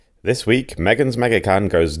This week, Megan's Megacan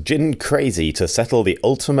goes gin crazy to settle the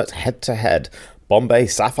ultimate head-to-head, Bombay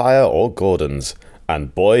Sapphire or Gordon's.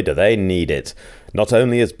 And boy, do they need it. Not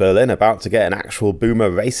only is Berlin about to get an actual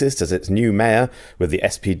boomer racist as its new mayor, with the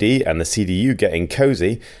SPD and the CDU getting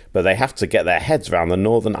cosy, but they have to get their heads around the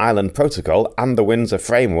Northern Ireland Protocol and the Windsor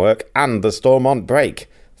Framework and the Stormont Break.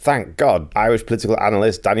 Thank God, Irish political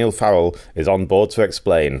analyst Daniel Farrell is on board to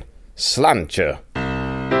explain. Slancher.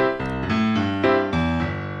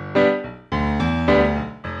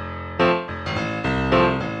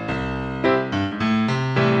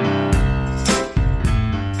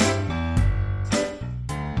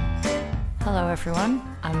 Everyone,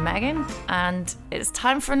 I'm Megan, and it's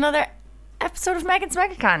time for another episode of Megan's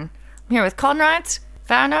Megacan. I'm here with Conrad,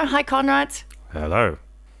 Werner. Hi, Conrad. Hello.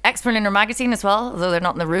 Ex-Berliner Magazine as well, although they're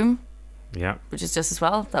not in the room. Yeah. Which is just as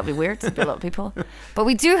well. That'd be weird. There'd be a lot of people. But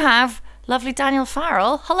we do have lovely Daniel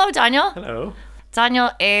Farrell. Hello, Daniel. Hello. Daniel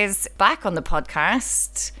is back on the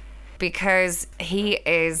podcast because he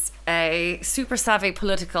is a super savvy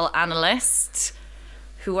political analyst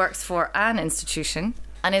who works for an institution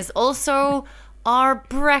and is also our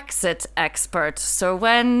Brexit expert. So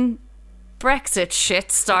when Brexit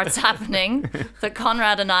shit starts happening that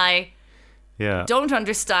Conrad and I don't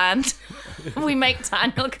understand, we make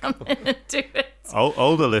Daniel come in and do it.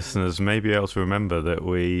 Older listeners may be able to remember that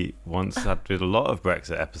we once did a lot of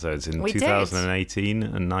Brexit episodes in 2018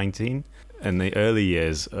 and 19. In the early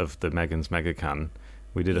years of the Megan's Megacan,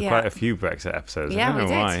 we did quite a few Brexit episodes. I don't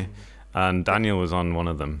know why. And Daniel was on one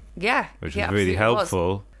of them. Yeah. Which was really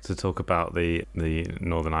helpful to talk about the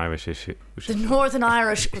Northern Irish issue.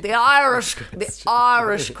 The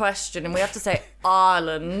Irish question. And we have to say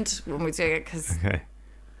Ireland when we do it because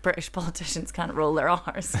British politicians can't roll their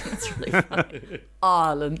R's. It's really funny.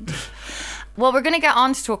 Ireland. Well, we're going to get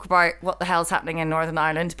on to talk about what the hell's happening in Northern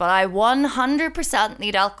Ireland, but I 100%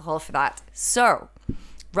 need alcohol for that. So,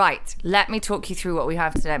 right, let me talk you through what we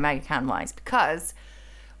have today, Megacan-wise, because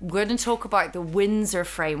we're going to talk about the Windsor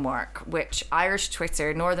Framework, which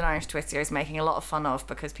Northern Irish Twitter is making a lot of fun of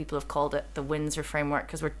because people have called it the Windsor Framework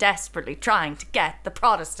because we're desperately trying to get the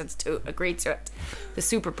Protestants to agree to it, the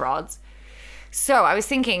super prods. So I was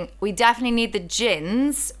thinking we definitely need the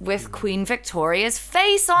gins with Queen Victoria's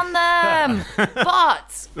face on them.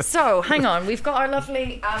 So hang on, we've got our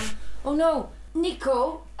lovely,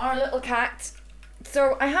 Nico, our little cat.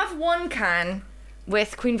 So I have one can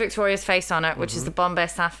with Queen Victoria's face on it, which is the Bombay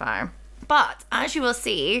Sapphire. But as you will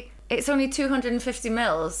see, it's only 250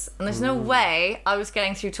 mils, and there's no way I was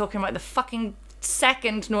getting through talking about the fucking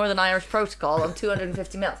second Northern Irish Protocol on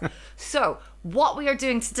 250 mils. So what we are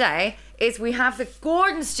doing today is we have the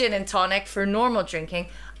Gordon's Gin and Tonic for normal drinking,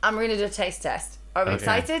 and we're going to do a taste test. Are we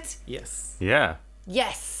excited? Yes. Yeah.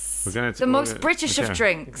 Yes. The most British of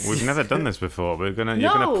drinks. We've never done this before. You're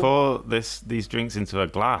gonna pour these drinks into a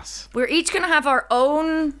glass. We're each gonna have our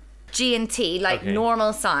own G&T,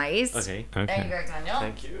 normal size. Okay. There you go, Daniel.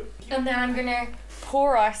 Thank you. And then I'm gonna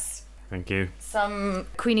pour us. Thank you. Some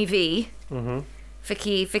Queenie V.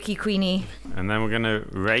 Vicky Queenie. And then we're gonna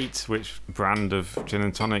rate which brand of gin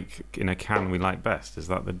and tonic in a can we like best. Is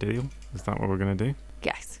that the deal? Is that what we're gonna do?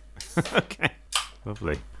 Yes. Okay.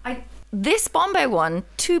 Lovely. This Bombay one,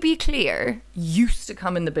 to be clear, used to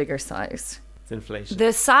come in the bigger size. It's inflation.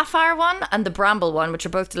 The Sapphire one and the Bramble one, which are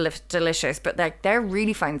both delicious, but they're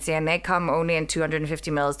really fancy and they come only in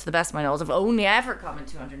 250 mils. To the best of my knowledge, have only ever come in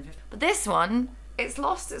 250. But this one, it's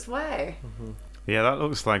lost its way. Mm-hmm. Yeah, that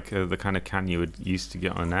looks like the kind of can you would used to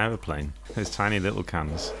get on an aeroplane. Those tiny little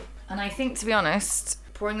cans. And I think, to be honest,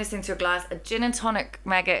 pouring this into a glass, a gin and tonic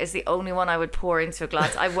Mega is the only one I would pour into a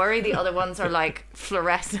glass. I worry the other ones are like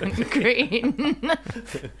fluorescent green.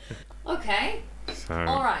 Okay. So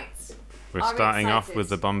all right. We're starting off with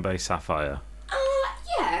the Bombay Sapphire.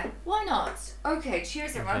 Yeah, why not? Okay,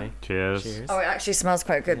 cheers everyone. Okay. Cheers. Oh, it actually smells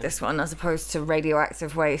quite good, this one, as opposed to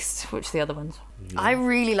radioactive waste, which the other ones. I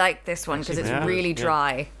really like this one because it's really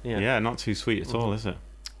dry. Yeah, not too sweet at all, is it?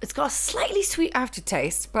 It's got a slightly sweet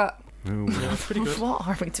aftertaste, but Pretty good. what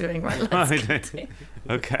are we doing? Right, let's continue.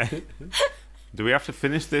 Okay. Do we have to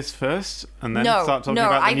finish this first and then start talking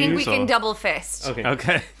about the I think news? we can double fist.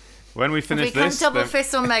 Okay. When we finish we can this, double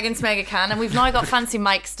fist on Megan's Megacan, and we've now got fancy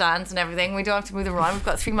mic stands and everything. We don't have to move them around. We've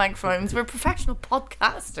got 3 microphones. We're professional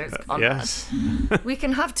podcasters, Conrad. Yes. We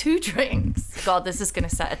can have 2 drinks. God, this is going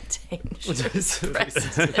to set a dangerous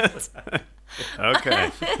precedent. Okay.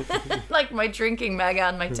 Like my drinking Mega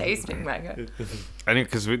and my tasting Mega. I think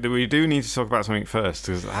because we do need to talk about something first,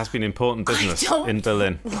 because it has been important business in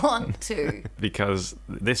Berlin. Want to. Because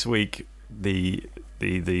this week the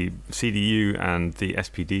CDU and the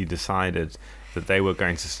SPD decided that they were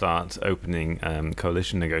going to start opening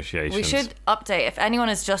coalition negotiations. We should update. If anyone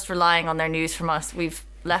is just relying on their news from us, we've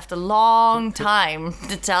left a long time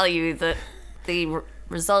to tell you that the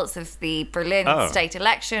results of the Berlin state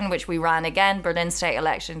election, which we ran again, Berlin state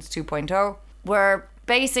elections 2.0, were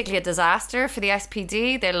basically a disaster for the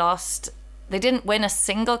SPD. They didn't win a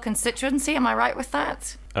single constituency. Am I right with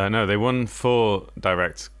that? No, they won 4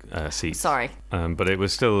 direct seats. Sorry. But it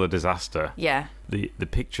was still a disaster. Yeah. The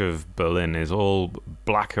picture of Berlin is all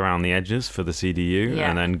black around the edges for the CDU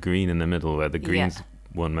and then green in the middle, where the Greens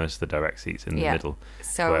won most of the direct seats in the middle.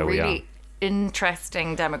 So really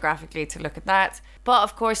interesting demographically to look at that. But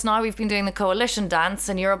of course, now we've been doing the coalition dance,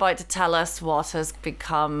 and you're about to tell us what has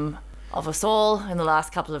become of us all in the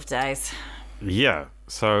last couple of days. Yeah.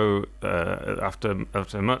 So after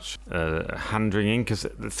much hand-wringing, because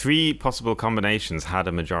the 3 possible combinations had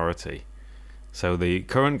a majority. So the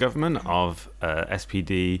current government of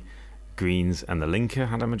SPD, Greens and the Linke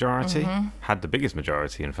had a majority, had the biggest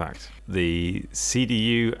majority, in fact. The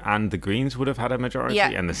CDU and the Greens would have had a majority,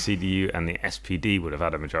 and the CDU and the SPD would have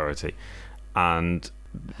had a majority. And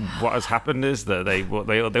what has happened is that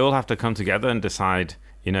they all have to come together and decide,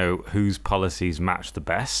 whose policies match the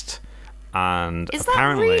best. And is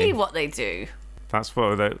apparently, that really what they do? That's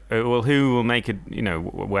what who will make it,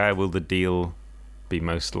 where will the deal be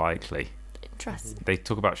most likely? Interesting. They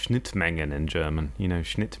talk about Schnittmengen in German.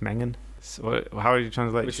 Schnittmengen? So how are you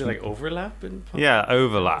translating? Which is like overlap in politics? Yeah,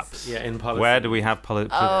 overlaps. Yeah, in policy. Where do we have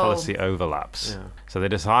policy overlaps? Yeah. So they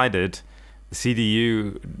decided, the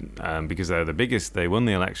CDU, because they're the biggest, they won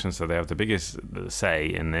the election, so they have the biggest say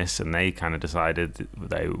in this, and they kind of decided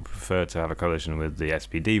they would prefer to have a coalition with the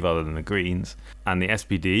SPD rather than the Greens. And the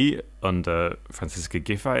SPD, under Franziska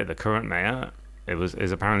Giffey, the current mayor,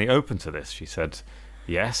 is apparently open to this. She said,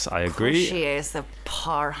 yes, I agree. She is the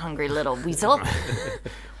power-hungry little weasel.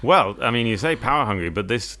 Well, I mean, you say power-hungry, but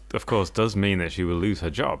this, of course, does mean that she will lose her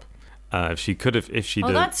job. If she'd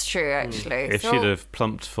that's true, actually. If she'd have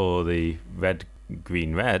plumped for the red,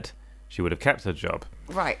 green, red, she would have kept her job.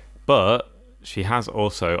 Right. But she has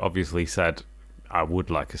also obviously said, I would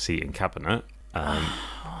like a seat in cabinet.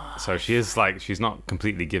 So she is she's not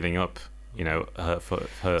completely giving up,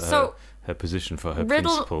 her position for her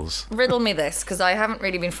principles. Riddle me this, because I haven't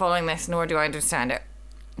really been following this, nor do I understand it.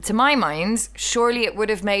 To my mind, surely it would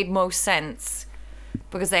have made most sense,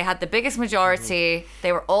 because they had the biggest majority.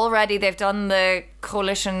 They've done the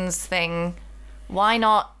coalitions thing. Why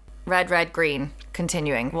not red, red, green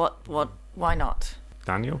continuing? Why not?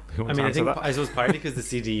 Daniel, who wants to answer that? I suppose partly because the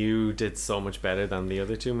CDU did so much better than the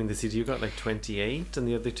other two. I mean, the CDU got 28, and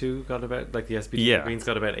the other two got about, the SPD and the Greens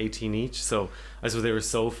got about 18 each. So I suppose they were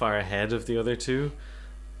so far ahead of the other two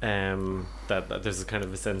that there's a kind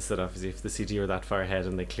of a sense that obviously if the CDU were that far ahead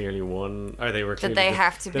and they clearly won, or they were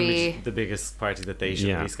clearly the biggest party, that they should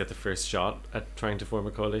at least get the first shot at trying to form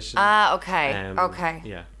a coalition. Okay. Okay.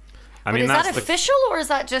 Yeah. I mean, is that official, or is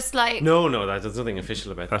that just No, there's nothing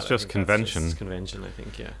official about that. That's just convention. That's just convention, I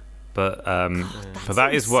think, yeah. But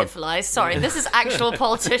that is what civilized. Sorry, this is actual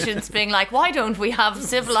politicians being like, why don't we have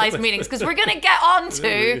civilized meetings? Because we're going to get on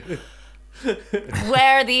to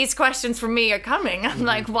where these questions from me are coming. I'm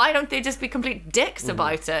like, why don't they just be complete dicks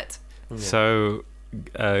about it? Yeah. So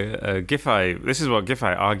Giffey, this is what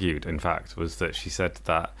Giffey argued, in fact, was that she said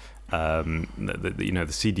that the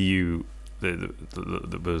CDU,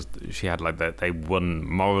 she had that they won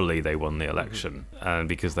morally, they won the election,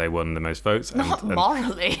 because they won the most votes. Not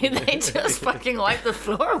morally, they just fucking wiped the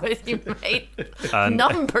floor with you, mate.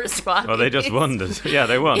 Numbers wise. Well, they just won. Yeah,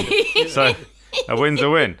 they won. So a win's a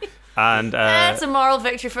win. And it's a moral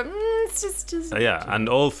victory for it's just and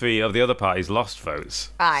all 3 of the other parties lost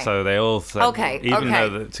votes. Aye. So they all said,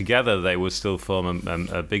 though together they would still form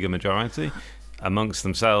a bigger majority amongst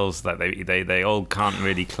themselves, that they all can't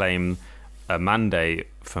really claim a mandate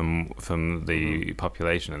from the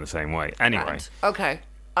population in the same way. Anyway. Right. Okay.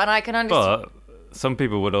 And I can understand. But some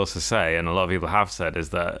people would also say, and a lot of people have said, is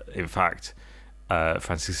that in fact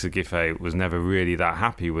Franziska Giffey was never really that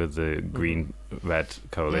happy with the green-red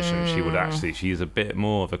coalition. She is a bit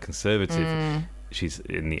more of a conservative. She's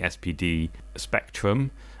in the SPD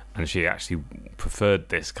spectrum, and she actually preferred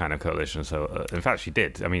this kind of coalition. So, in fact, she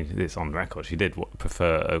did. I mean, it's on record. She did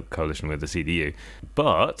prefer a coalition with the CDU.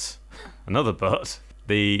 But, the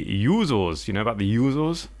Jusos, you know about the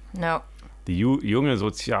Jusos? No. The Junge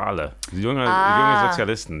Soziale, the Junge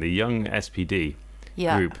Sozialisten, the young SPD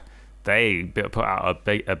group. They put out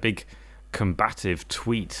a big combative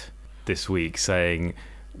tweet this week saying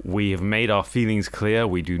we have made our feelings clear.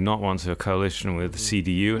 We do not want a coalition with the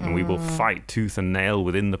CDU, and we will fight tooth and nail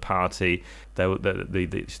within the party to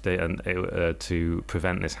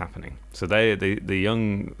prevent this happening. So the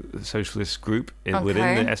young socialist group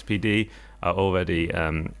within the SPD are already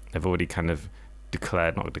have already kind of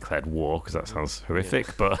not declared war, because that sounds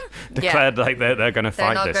horrific, but declared like they're going to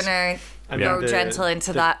fight this. They're not going to go gentle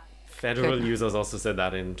into that. Federal users also said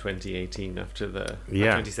that in 2018 after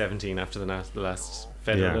 2017 after the last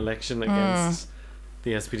federal election against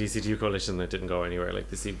the SPD-CDU coalition that didn't go anywhere. Like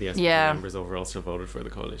the SPD members overall still voted for the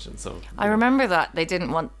coalition. So I remember that they didn't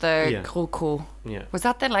want the Kroko. Yeah. Was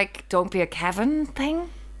that the "Don't be a Kevin" thing?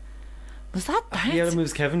 Was that? Yeah, it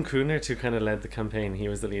was Kevin Cooner who kind of led the campaign. He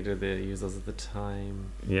was the leader of the users at the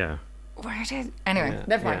time. Yeah. Anyway,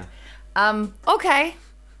 never mind. Okay.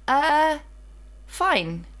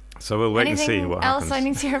 Fine. So we'll wait and see what happens. Anything else I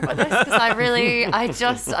need to hear about this?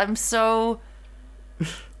 Because I'm so...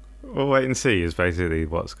 We'll wait and see is basically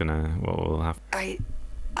what will happen.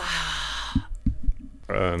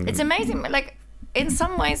 It's amazing. Like, in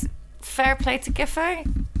some ways, fair play to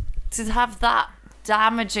Giffey to have that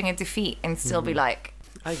damaging a defeat and still be like...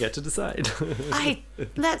 I get to decide.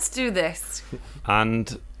 Let's do this.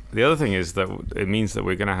 And the other thing is that it means that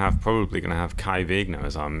we're probably going to have Kai Wegner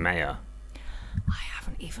as our mayor. I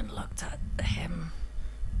haven't even looked at him.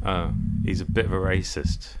 Oh, he's a bit of a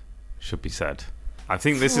racist, should be said. I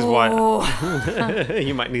think this is why...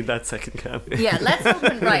 You might need that second can. Yeah, let's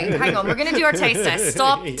open... Right, hang on. We're going to do our taste test.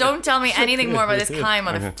 Stop. Don't tell me anything more about this Kai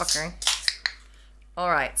motherfucker. All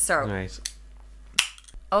right, so... Right.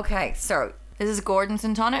 Okay, so this is Gordon's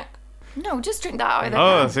and tonic? No, just drink that out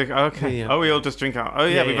of the can. Okay. Yeah. Oh, we all just drink out. Oh,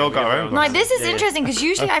 yeah, we've all got our own. Now, this is interesting because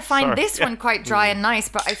usually I find this one quite dry and nice,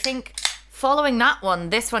 but I think... Following that one,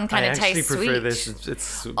 this one kind of tastes sweet. I actually prefer this.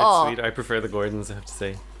 It's a bit sweet. I prefer the Gordons, I have to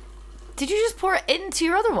say. Did you just pour it into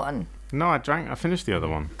your other one? No, I finished the other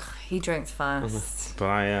one. He drinks fast. But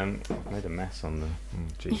I made a mess on the...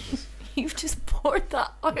 Jesus. You've just poured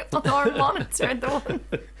that out on our monitor, the one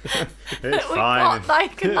It's we fine. got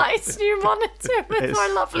like a nice new monitor with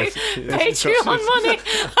our lovely Patreon money.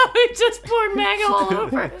 And we just poured mega all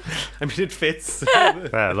over it. I mean, it fits.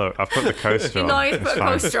 There, look, I've put the coaster on. Now you've put a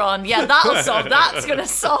coaster on. Yeah, that's going to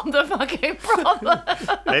solve the fucking problem.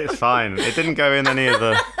 It's fine. It didn't go in any of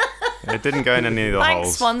the... It didn't go in any of the Thanks,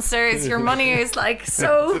 holes. sponsors. Your money is like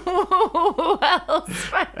so well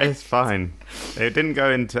spent. It's fine. It didn't go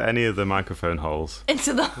into any of the microphone holes.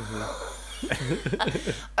 Into the...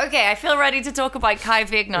 Okay, I feel ready to talk about Kai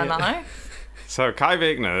Wegner now. So Kai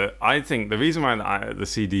Wegner, I think the reason why the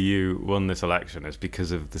CDU won this election is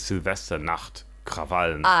because of the Silvesternacht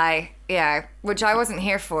Krawallen. Which I wasn't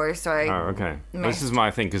here for, so I... Oh, okay. This is my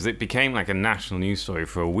thing, because it became like a national news story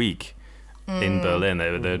for a week. In Berlin,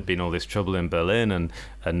 there had been all this trouble in Berlin, and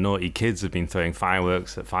naughty kids had been throwing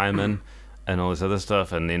fireworks at firemen and all this other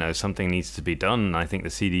stuff, and something needs to be done. And I think the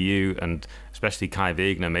CDU and especially Kai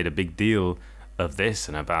Wegner made a big deal of this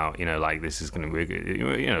and about like this is going to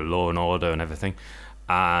be law and order and everything.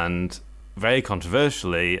 And very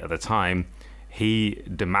controversially at the time, he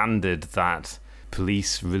demanded that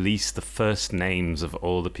police release the first names of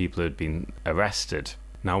all the people who had been arrested.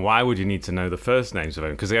 Now, why would you need to know the first names of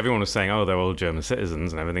them? Because everyone was saying, oh, they're all German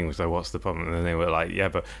citizens, and everything was like, what's the problem? And then they were like, yeah,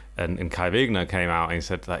 but... And Kai Wegner came out and he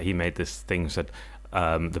said that he made this thing, said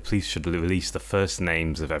the police should release the first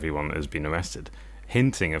names of everyone that has been arrested.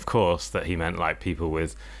 Hinting, of course, that he meant like people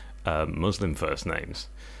with Muslim first names.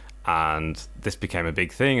 And this became a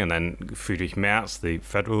big thing, and then Friedrich Merz, the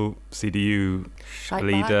federal CDU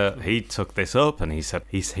leader, he took this up, and he said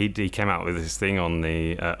he came out with this thing on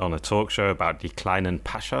a talk show about die kleinen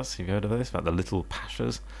Paschas. Have you heard of this? About the little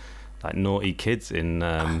Pashas, like naughty kids in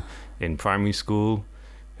primary school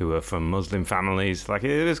who were from Muslim families. Like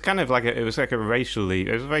it was kind of like it was a racist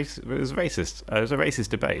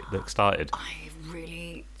debate that started. I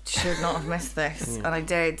really should not have missed this, and I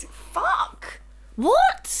did. Fuck.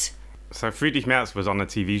 What? So Friedrich Merz was on a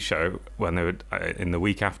TV show when they were in the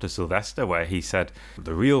week after Sylvester, where he said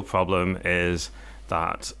the real problem is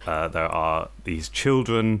that there are these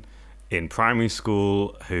children in primary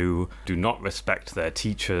school who do not respect their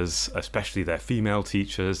teachers, especially their female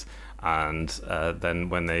teachers, and then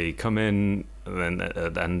when they come in,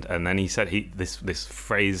 then he said this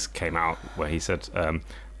phrase came out where he said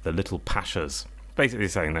the little Pashas. Basically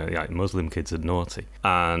saying that like Muslim kids are naughty,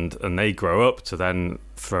 and they grow up to then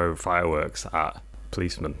throw fireworks at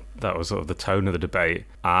policemen. That was sort of the tone of the debate,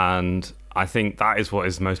 and I think that is what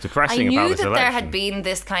is most depressing about this election. I knew that there had been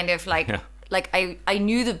this kind of like I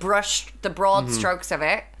knew the broad strokes of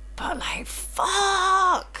it, but like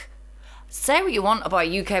fuck, say what you want about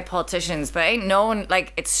UK politicians, but ain't no one,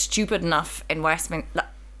 like, it's stupid enough in Westminster,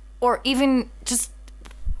 or even just,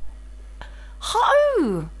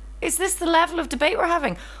 how is this the level of debate we're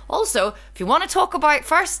having? Also, if you want to talk about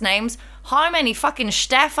first names, how many fucking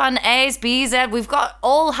Stefan A's, B's, we've got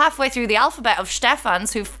all halfway through the alphabet of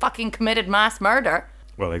Stefans who've fucking committed mass murder.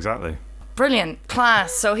 Well, exactly. Brilliant.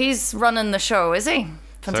 Class. So he's running the show, is he?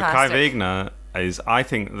 Fantastic. So Kai Wegner is, I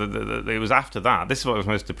think, it was after that. This is what was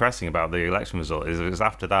most depressing about the election result. Is it was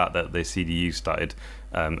after that the CDU started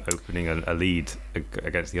opening a lead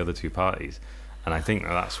against the other two parties, and I think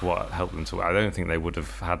that's what helped them to. I don't think they would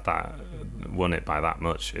have had that won it by that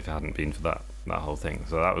much if it hadn't been for that whole thing.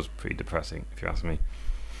 So that was pretty depressing, if you ask me.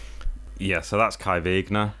 Yeah. So that's Kai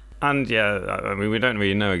Wegner. And yeah, I mean, we don't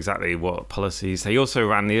really know exactly what policies. He also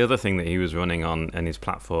ran, the other thing that he was running on in his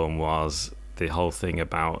platform was the whole thing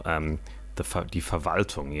about die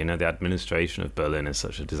Verwaltung, you know, the administration of Berlin is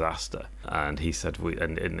such a disaster. And he said,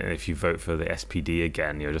 and if you vote for the SPD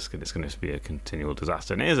again, it's going to be a continual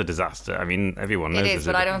disaster. And it is a disaster. I mean, everyone knows it is,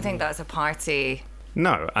 but I don't think that's a party.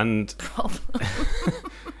 No, and problem.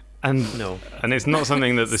 And no, and it's not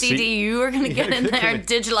something that the CDU are going to get in there and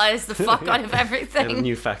digitalize the fuck out of everything.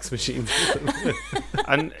 New fax machines.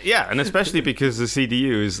 And especially because the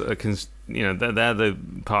CDU is, they're the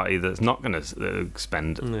party that's not going to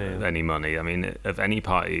spend any money. I mean, of any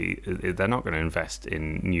party, they're not going to invest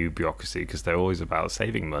in new bureaucracy because they're always about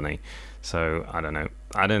saving money. So I don't know.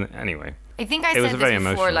 Anyway. I think I said this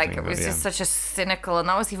before, like, it was just such a cynical, and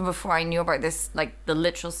that was even before I knew about this, like, the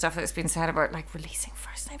literal stuff that's been said about, like, releasing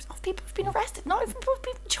first names of people who've been arrested, not even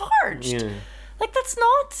people charged. Yeah. Like, that's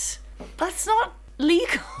not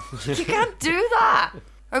legal. You can't do that.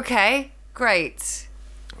 Okay, great.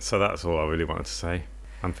 So that's all I really wanted to say.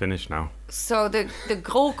 I'm finished now. So the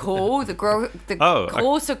GroKo, the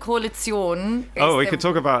Große Koalition. We could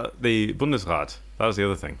talk about the Bundesrat. That was the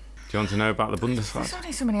other thing. Do you want to know about the Bundesrat? There's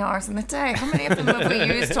only so many hours in the day. How many of them have we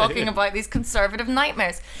used talking about these conservative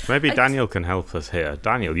nightmares? Maybe Daniel can help us here.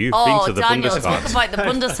 Daniel, you've been to the Bundesrat. Talk about the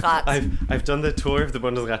Bundesrat. I've done the tour of the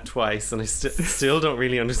Bundesrat twice, and I still don't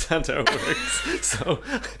really understand how it works. So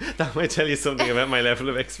that might tell you something about my level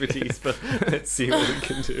of expertise, but let's see what we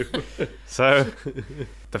can do. So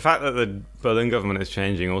the fact that the Berlin government is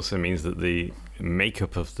changing also means that the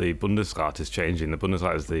makeup of the Bundesrat is changing. The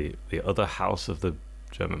Bundesrat is the other house of the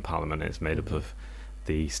German parliament. Is made up of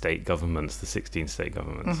the state governments, the 16 state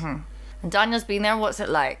governments. Mm-hmm. And Daniel's been there. What's it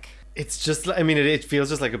like? It's just, I mean, it feels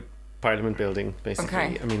just like a parliament building, basically.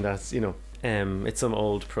 Okay. I mean, that's, it's some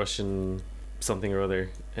old Prussian something or other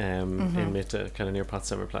in Mitte, kind of near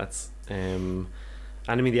Potsdamer Platz. And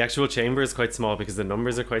I mean, the actual chamber is quite small because the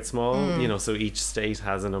numbers are quite small, so each state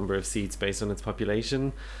has a number of seats based on its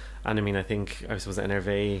population. And I mean, I suppose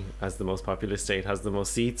NRV, as the most populous state, has the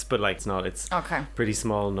most seats, but like it's okay. Pretty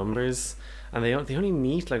small numbers. And they only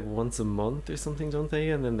meet like once a month or something, don't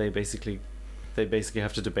they? And then they basically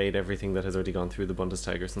have to debate everything that has already gone through the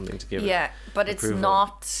Bundestag or something to give it but it's approval.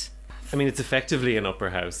 Not. I mean, it's effectively an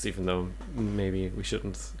upper house, even though maybe we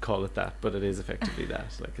shouldn't call it that, but it is effectively that.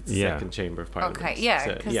 Like, it's the second chamber of parliament. Okay,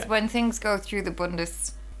 yeah, because when things go through the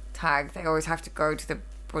Bundestag, they always have to go to the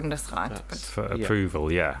Bundesrat for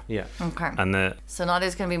approval. Yeah. Okay. And so now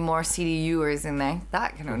there's going to be more CDUers in there.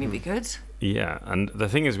 That can only be good. Yeah, and the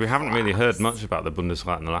thing is, we haven't really heard much about the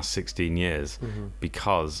Bundesrat in the last 16 years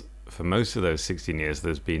because for most of those 16 years,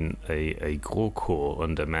 there's been a GroKo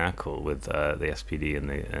under Merkel with the SPD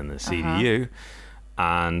and the CDU,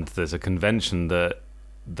 and there's a convention that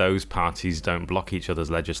those parties don't block each other's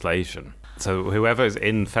legislation. So whoever's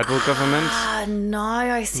in federal government. Now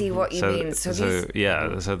I see what you mean. So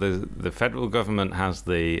the federal government has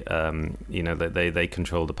the they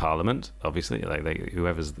control the parliament. Obviously, like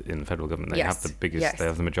whoever's in federal government, they have the biggest. They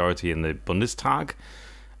have the majority in the Bundestag,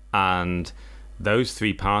 and those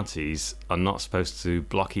three parties are not supposed to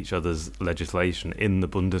block each other's legislation in the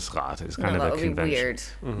Bundesrat. It's kind of a convention.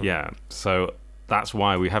 Weird. Yeah. So that's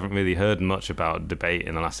why we haven't really heard much about debate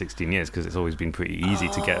in the last 16 years, because it's always been pretty easy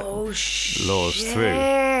to get laws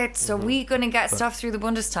through. So we're going to get stuff through the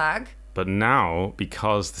Bundestag. But now,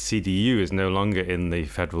 because the CDU is no longer in the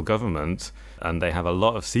federal government and they have a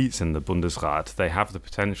lot of seats in the Bundesrat, they have the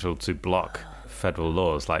potential to block federal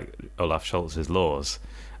laws like Olaf Scholz's laws.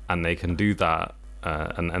 And they can do that,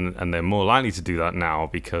 and they're more likely to do that now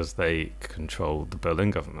because they control the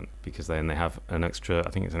Berlin government, because they have an extra, I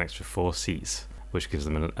think it's an extra 4 seats, which gives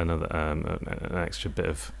them an extra bit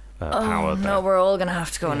of power. No, we're all going to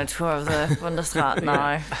have to go on a tour of the Bundesrat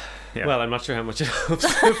now. Yeah. Well, I'm not sure how much it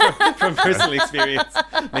helps from personal experience.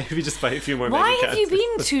 Maybe just buy a few more Why mega have you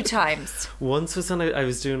cans. been 2 times? Once was when I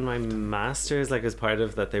was doing my masters, like as part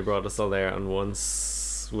of that, they brought us all there, and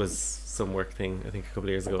once was some work thing. I think a couple of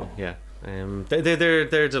years ago. Yeah.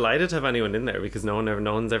 They're delighted to have anyone in there because no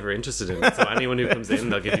one's ever interested in it. So anyone who comes in,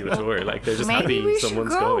 they'll give you a tour. Like they're just Maybe happy we should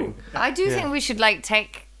someone's go. going. I do think we should like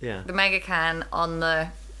take Yeah. the Mega Can on the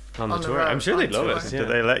tour. road, I'm sure on they'd love tour. it. Do Yeah.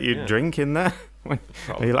 they let you Yeah. drink in there? Are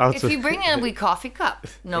you allowed If to? you bring in a wee coffee cup,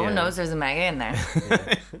 no one Yeah. knows there's a Mega in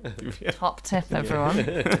there. Top tip, everyone.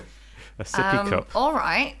 A sippy cup. All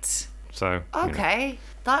right. So you know. Okay.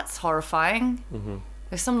 That's horrifying. Mm-hmm.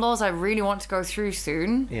 There's some laws I really want to go through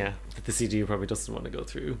soon. Yeah, but the CDU probably doesn't want to go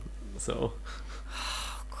through. So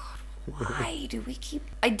Why do we keep...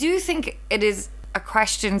 I do think it is a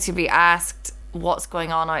question to be asked, what's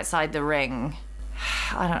going on outside the ring?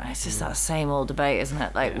 I don't know, it's just that same old debate, isn't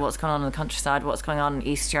it? Like, what's going on in the countryside, what's going on in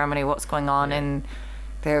East Germany, what's going on in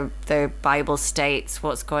their Bible states,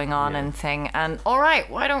 what's going on and thing. And all right,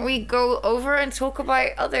 why don't we go over and talk about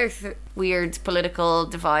other weird political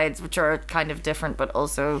divides, which are kind of different, but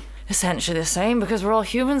also essentially the same, because we're all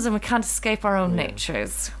humans and we can't escape our own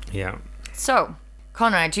natures. Yeah. So,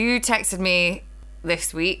 Conrad, you texted me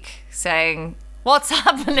this week saying, what's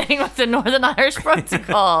happening with the Northern Irish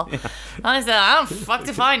Protocol? And I said, I don't fucked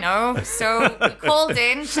if I know. So we called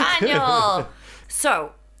in Daniel.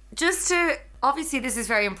 So, just to... Obviously, this is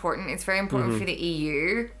very important. It's very important for the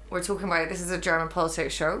EU. We're talking about... This is a German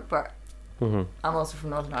politics show, but I'm also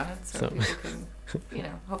from Northern Ireland, so people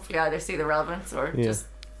can, hopefully either see the relevance or just...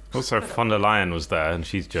 Also, von der Leyen was there, and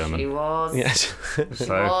she's German. She was. yeah. She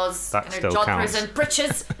So was. that in her still jodhpurs counts. and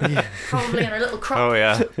breeches. Probably in her little crop. Oh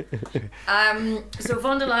yeah. So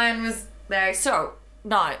von der Leyen was there. So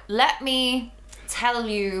now let me tell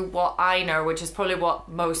you what I know, which is probably what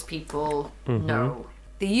most people know.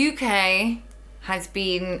 The UK has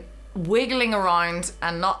been wiggling around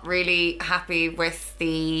and not really happy with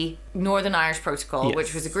the Northern Irish Protocol, Yes.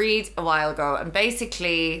 which was agreed a while ago. And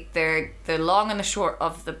basically, the long and the short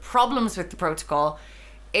of the problems with the protocol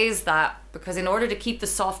is that because in order to keep the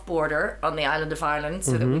soft border on the island of Ireland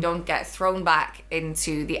so that we don't get thrown back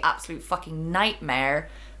into the absolute fucking nightmare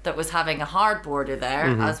that was having a hard border there,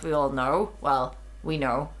 as we all know, well, we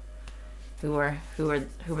know who were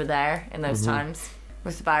there in those times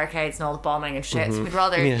with the barricades and all the bombing and shit. So we'd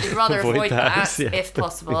rather avoid that if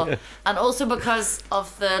possible. And also because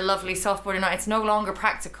of the lovely soft border now, it's no longer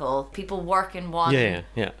practical. People work in one,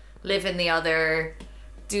 live in the other,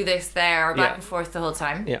 do this there, or back and forth the whole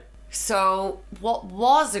time. Yeah. So what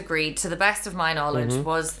was agreed, to the best of my knowledge,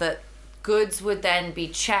 was that goods would then be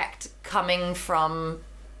checked coming from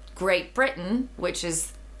Great Britain, which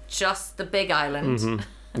is just the big island,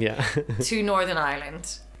 Yeah. to Northern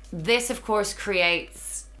Ireland. This, of course,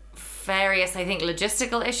 creates various, I think,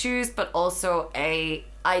 logistical issues, but also a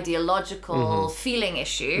ideological feeling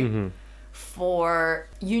issue for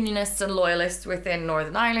unionists and loyalists within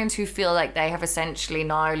Northern Ireland who feel like they have essentially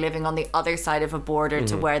now living on the other side of a border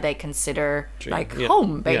to where they consider like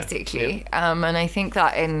home, basically. And I think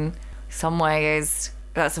that in some ways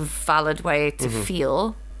that's a valid way to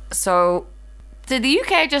feel. So did the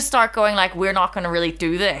UK just start going like, we're not going to really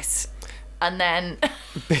do this? And then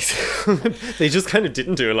Basically, they just kind of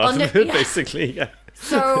didn't do a lot of it, basically. Yeah.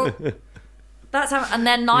 So that's how, and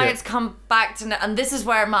then now it's come back to, and this is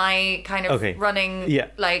where my kind of running,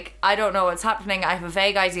 like, I don't know what's happening. I have a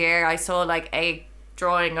vague idea. I saw like a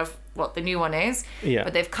drawing of what the new one is,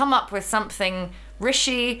 but they've come up with something.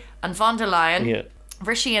 Rishi and von der Leyen,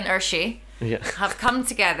 Rishi and Urshi, have come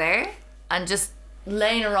together and just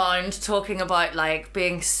laying around talking about like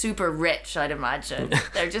being super rich. I'd imagine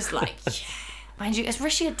they're just like, mind you, is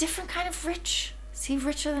Rishi a different kind of rich? Is he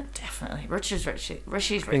richer than... Definitely. Rishi's richer.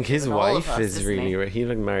 I think his than all wife of us, is isn't really rich. He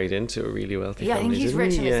like married into a really wealthy family. I think he's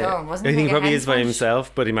rich on his own, wasn't he? I think he Like a probably hedge is by fund-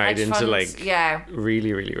 himself, but he married hedge into funds, like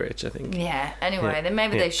really, really rich, I think. Yeah, anyway, then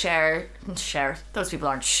maybe they share. Those people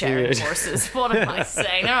aren't sharing horses. What am I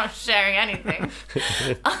saying? They're not sharing anything.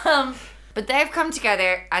 But they've come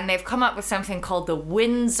together and they've come up with something called the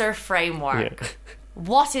Windsor Framework.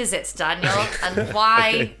 What is it, Daniel? And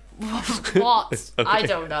why... What? I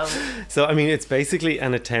don't know. So I mean, it's basically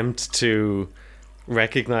an attempt to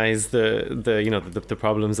recognize the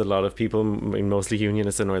problems a lot of people, mostly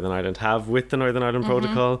unionists in Northern Ireland, have with the Northern Ireland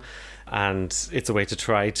Protocol, and it's a way to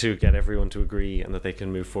try to get everyone to agree and that they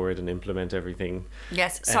can move forward and implement everything.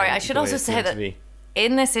 Yes, sorry, I should also say that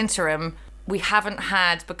in this interim, we haven't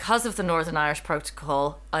had, because of the Northern Irish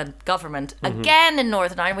Protocol, a government again in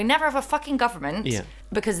Northern Ireland. We never have a fucking government.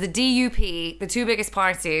 because the DUP, the two biggest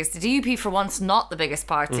parties, the DUP for once not the biggest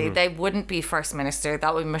party, they wouldn't be First Minister.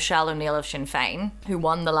 That would be Michelle O'Neill of Sinn Féin, who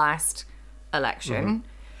won the last election.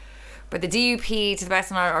 But the DUP, to the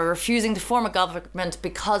best of my knowledge, are refusing to form a government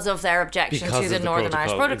because of their objection to the Northern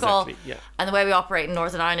Irish Protocol. Exactly, yeah. And the way we operate in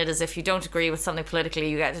Northern Ireland is if you don't agree with something politically,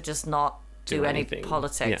 you get to just not do any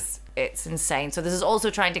politics. Yeah. It's insane. So this is also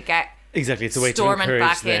trying to get exactly. It's a way to Stormont encourage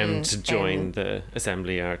back them to join the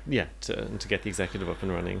assembly, or to get the executive up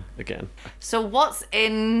and running again. So what's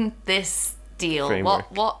in this deal?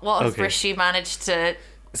 Framework. What has Rishi managed to?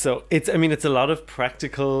 So it's a lot of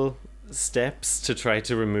practical steps to try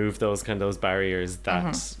to remove those barriers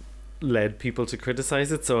that led people to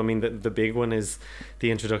criticize it. So I mean the big one is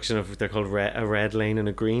the introduction of, they're called a red lane and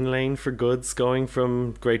a green lane for goods going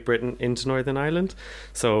from Great Britain into Northern Ireland.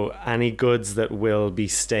 So any goods that will be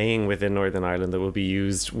staying within Northern Ireland, that will be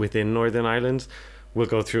used within Northern Ireland, will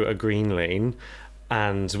go through a green lane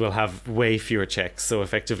and will have way fewer checks. So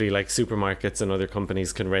effectively, like, supermarkets and other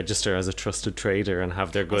companies can register as a trusted trader and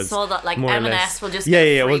have their goods. I saw that, like, M&S will just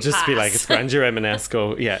we'll just be like, it's grand, your M&S,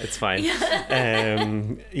 go, it's fine.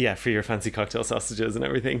 For your fancy cocktail sausages and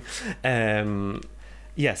everything.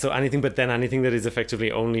 So anything that is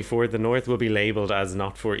effectively only for the North will be labelled as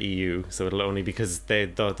not for EU. So it'll only, because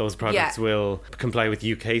those products will comply with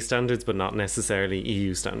UK standards but not necessarily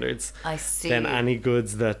EU standards. I see. Then any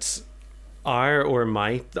goods that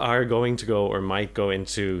are going to go or might go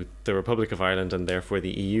into the Republic of Ireland and therefore the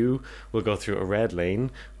EU will go through a red lane,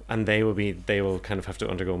 and they will kind of have to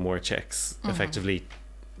undergo more checks effectively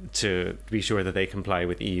to be sure that they comply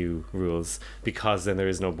with EU rules, because then there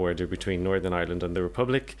is no border between Northern Ireland and the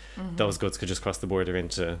Republic. Those goods could just cross the border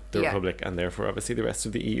into the Republic and therefore obviously the rest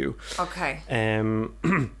of the EU. Okay.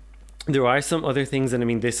 There are some other things, and I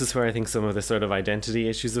mean, this is where I think some of the sort of identity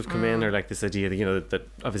issues have come in, or like this idea that, that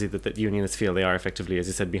obviously that unionists feel they are effectively, as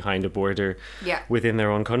you said, behind a border within their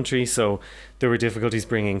own country. So there were difficulties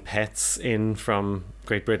bringing pets in from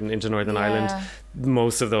Great Britain into Northern Ireland.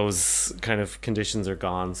 Most of those kind of conditions are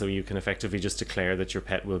gone, so you can effectively just declare that your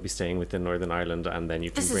pet will be staying within Northern Ireland, and then you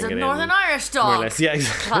can bring it in. This is a Northern Irish dog. More or less, yeah,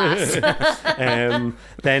 exactly.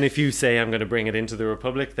 Then if you say, I'm going to bring it into the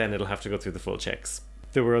Republic, then it'll have to go through the full checks.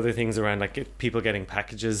 There were other things around, like people getting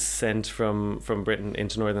packages sent from Britain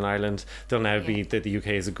into Northern Ireland. There'll now be that the UK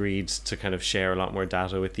has agreed to kind of share a lot more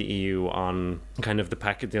data with the EU on kind of the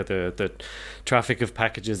packet, the traffic of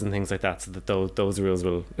packages and things like that, so that those rules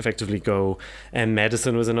will effectively go. And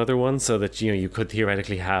medicine was another one, so that you could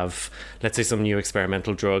theoretically have, let's say, some new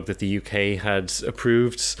experimental drug that the UK had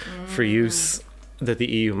approved for use that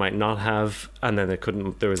the EU might not have, and then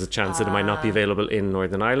there was a chance that it might not be available in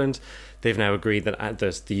Northern Ireland. They've now agreed that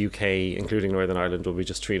the UK, including Northern Ireland, will be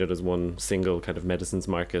just treated as one single kind of medicines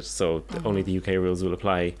market, so only the UK rules will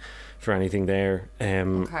apply for anything there.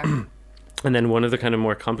 And then one of the kind of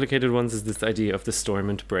more complicated ones is this idea of the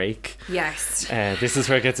Stormont break. Yes. This is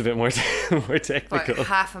where it gets a bit more technical. About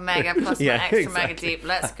half a mega plus one extra mega deep.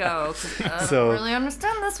 Let's go. I don't really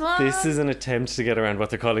understand this one. This is an attempt to get around what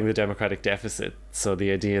they're calling the democratic deficit. So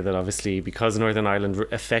the idea that obviously, because Northern Ireland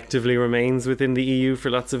effectively remains within the EU for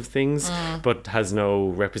lots of things, but has no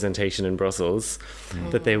representation in Brussels,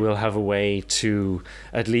 that they will have a way to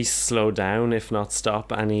at least slow down, if not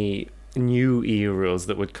stop, any new EU rules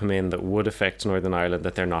that would come in that would affect Northern Ireland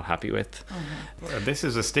that they're not happy with. This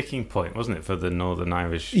is a sticking point, wasn't it, for the Northern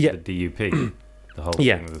Irish the DUP? The whole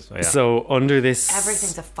thing was, So under this,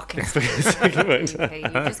 everything's a fucking sticking point. You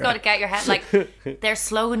just got to get your head, like, their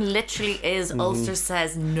slogan literally is Ulster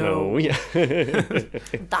says no.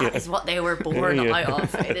 That is what they were born out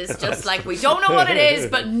of. It is just like, we don't know what it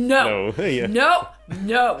is, but no.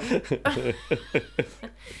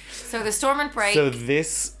 So the Stormont break. So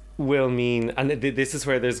this will mean, and this is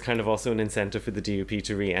where there's kind of also an incentive for the DUP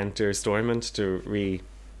to re-enter Stormont, to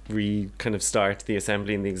kind of start the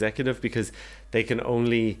Assembly and the Executive, because they can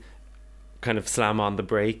only kind of slam on the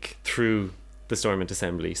brake through the Stormont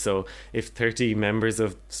Assembly. So if 30 members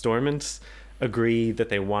of Stormont agree that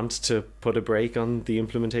they want to put a brake on the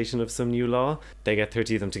implementation of some new law, they get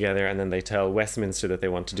 30 of them together and then they tell Westminster that they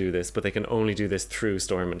want to do this, but they can only do this through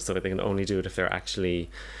Stormont, so that they can only do it if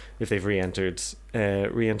they've re-entered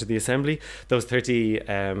the Assembly. Those 30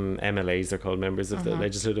 MLAs, they're called members of the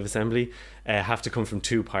Legislative Assembly, have to come from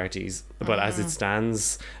two parties. But as it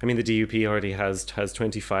stands, I mean, the DUP already has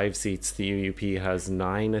 25 seats, the UUP has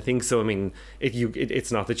 9, I think. So I mean,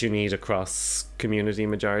 it's not that you need a cross-community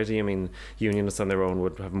majority. I mean, unionists on their own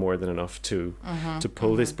would have more than enough to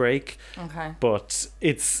pull this break. But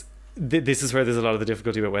this is where there's a lot of the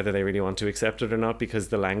difficulty about whether they really want to accept it or not, because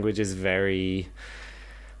the language is very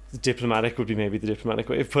diplomatic would be maybe the diplomatic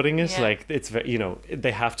way of putting it. Like, it's very,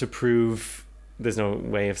 they have to prove, there's no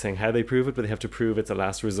way of saying how they prove it, but they have to prove it's a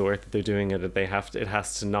last resort that they're doing it. It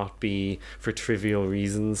has to not be for trivial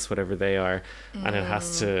reasons, whatever they are, and it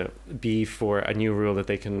has to be for a new rule that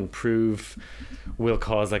they can prove will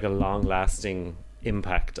cause like a long-lasting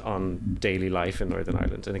impact on daily life in Northern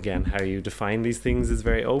Ireland. And again, how you define these things is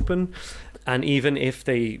very open. And even if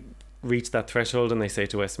they reach that threshold and they say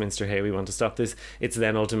to Westminster, hey, we want to stop this, it's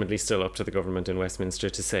then ultimately still up to the government in Westminster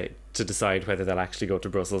to decide whether they'll actually go to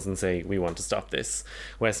Brussels and say, we want to stop this.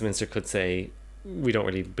 Westminster could say, we don't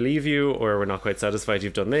really believe you, or we're not quite satisfied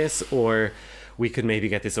you've done this, or we could maybe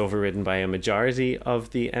get this overridden by a majority of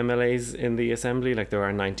the MLAs in the Assembly. Like, there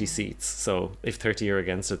are 90 seats, so if 30 are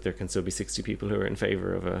against it, there can still be 60 people who are in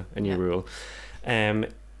favour of a new rule.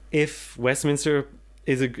 If Westminster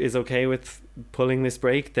is okay with pulling this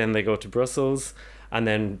break, then they go to Brussels, and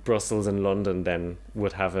then Brussels and London then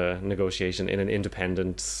would have a negotiation in an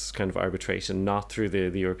independent kind of arbitration, not through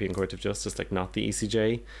the European Court of Justice, like not the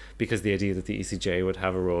ECJ, because the idea that the ECJ would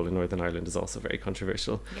have a role in Northern Ireland is also very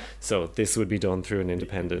controversial. So this would be done through an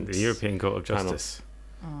independent the European Court of Justice.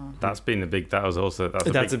 That's been a big. That's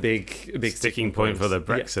a big sticking point for the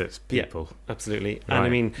Brexit people. Yeah, absolutely. Right. And I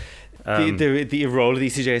mean, the role of the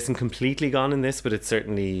ECJ isn't completely gone in this, but it's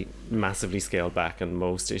certainly massively scaled back, and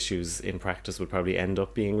most issues in practice would probably end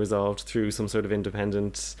up being resolved through some sort of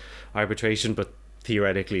independent arbitration. But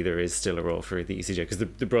theoretically, there is still a role for the ECJ, because the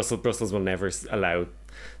Brussels will never allow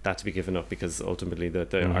that to be given up, because ultimately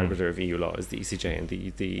the arbiter of EU law is the ECJ, and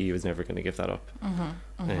the EU is never going to give that up.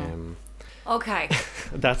 Okay.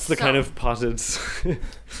 That's the kind of potted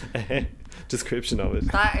description of it.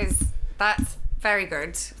 That's very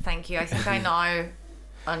good. Thank you. I think I now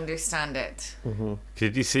understand it.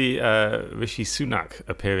 Did you see Rishi Sunak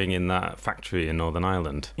appearing in that factory in Northern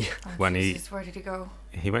Ireland? Where did he go?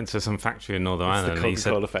 He went to some factory in Northern Ireland. The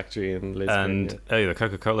Coca-Cola factory in Lisbon. The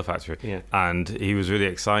Coca-Cola factory. Yeah. And he was really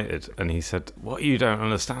excited, and he said, "What you don't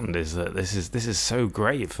understand is that this is so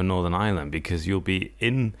great for Northern Ireland, because you'll be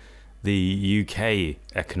in the UK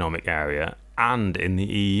economic area and in the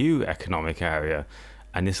EU economic area,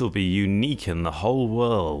 and this will be unique in the whole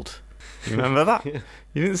world." You remember that?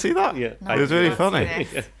 You didn't see that? Yeah. No, it was really funny,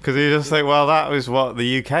 because you just think, well, that was what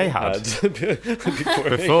the UK had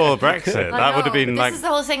before Brexit. That would have been this is the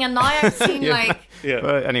whole thing, and now I've seen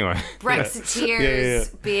But anyway,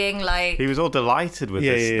 Brexiteers being like, he was all delighted with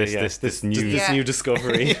this new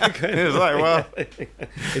discovery. It was like, well,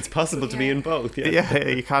 it's possible to be in both. Yeah,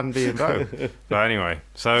 you can be in both. But anyway,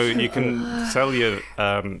 so you can sell your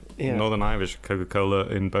Northern Irish Coca-Cola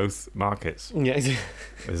in both markets. Yeah.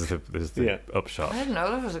 This is the upshot. I didn't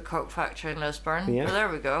know there was a Coke factory in Lisbon. Yeah. Well, there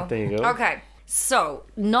we go. There you go. Okay, so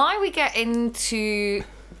now we get into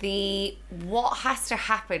what has to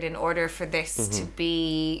happen in order for this to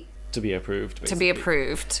be approved. Basically. To be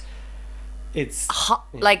approved. It's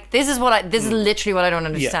this is literally what I don't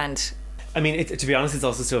understand. I mean, to be honest, it's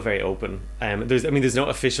also still very open. There's no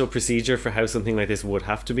official procedure for how something like this would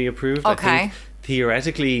have to be approved. Okay. I think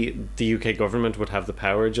theoretically, the UK government would have the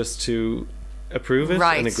power just to approve it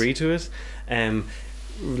and agree to it.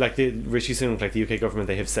 Like the Rishi Sunak, like the UK government,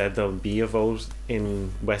 they have said there'll be a vote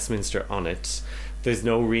in Westminster on it. There's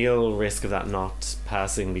no real risk of that not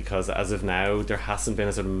passing, because as of now there hasn't been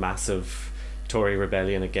a sort of massive Tory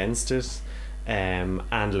rebellion against it,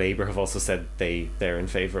 and Labour have also said they're in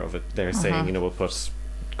favour of it. They're saying, we'll put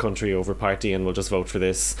country over party and we'll just vote for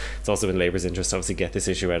this. It's also in Labour's interest, obviously, get this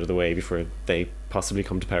issue out of the way before they possibly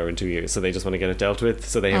come to power in 2 years, so they just want to get it dealt with,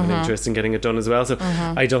 so they have an interest in getting it done as well. So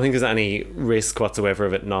I don't think there's any risk whatsoever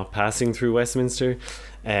of it not passing through Westminster.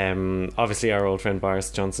 Obviously our old friend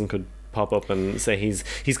Boris Johnson could pop up and say he's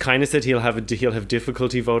kind of said he'll have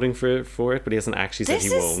difficulty voting for it, but he hasn't actually said he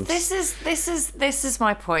won't. This is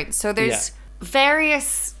my point. So there's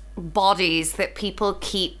various bodies that people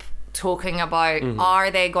keep talking about. Are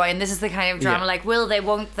they going, this is the kind of drama, like will they,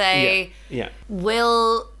 won't they?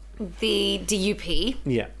 Will the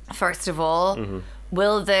DUP first of all,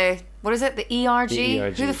 will the what is it, the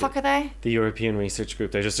ERG? Who the fuck are they? The European Research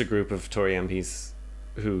Group. They're just a group of Tory MPs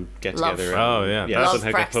who get together. Love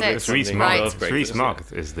Brexit. Rees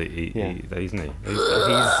Mogg is the isn't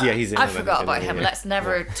he? He's in. I forgot about him. Let's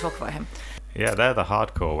never talk about him. Yeah, they're the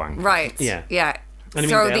hardcore wankers. Right. Yeah. And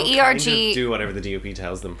so the ERG kind of do whatever the DUP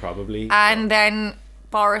tells them, probably. And then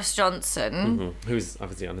Boris Johnson, who's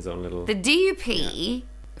obviously on his own little. The DUP,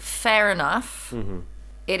 fair enough.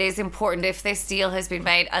 It is important if this deal has been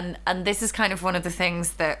made, and this is kind of one of the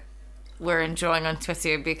things that we're enjoying on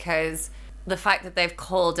Twitter, because the fact that they've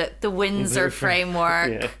called it the Windsor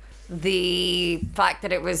Framework, the fact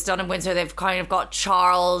that it was done in Windsor, they've kind of got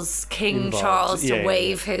King Involved. Charles to Yeah,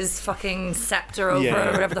 wave his fucking scepter over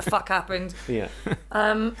or whatever the fuck happened. Yeah.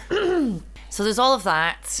 So there's all of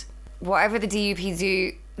that. Whatever the DUP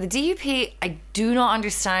do, the DUP, I do not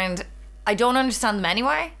understand. I don't understand them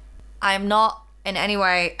anyway. I'm not in any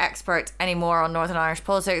way expert anymore on Northern Irish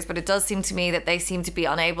politics, but it does seem to me that they seem to be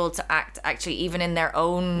unable to act actually even in their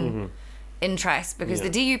own interest, because the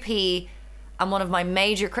DUP, and one of my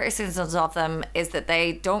major criticisms of them is that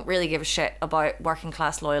they don't really give a shit about working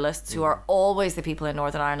class loyalists who are always the people in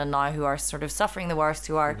Northern Ireland now who are sort of suffering the worst,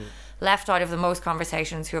 who are left out of the most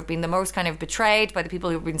conversations, who have been the most kind of betrayed by the people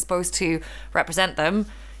who've been supposed to represent them.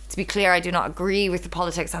 To be clear, I do not agree with the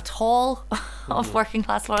politics at all of working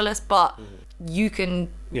class loyalists, but you can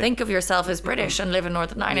think of yourself as British and live in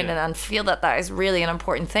Northern Ireland and feel that that is really an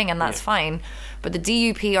important thing, and that's fine. But the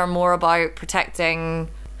DUP are more about protecting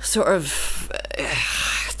sort of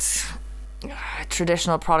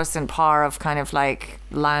traditional Protestant power of kind of like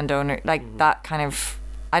landowner, like that kind of.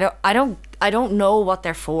 I don't know what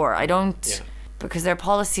they're for. I don't because their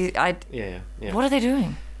policy. What are they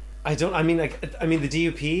doing? I mean, the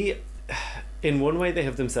DUP, in one way, they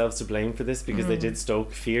have themselves to blame for this, because they did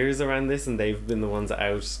stoke fears around this, and they've been the ones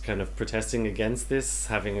out kind of protesting against this,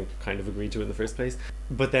 having kind of agreed to it in the first place.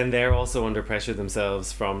 But then they're also under pressure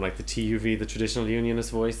themselves from like the TUV, the traditional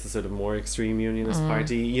unionist voice, the sort of more extreme unionist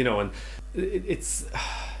party, you know, and it's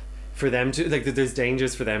for them to, like, there's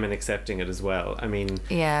dangers for them in accepting it as well. I mean,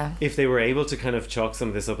 if they were able to kind of chalk some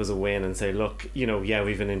of this up as a win and say, look, you know,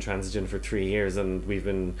 we've been intransigent for 3 years and we've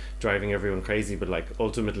been driving everyone crazy, but like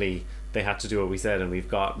ultimately they had to do what we said and we've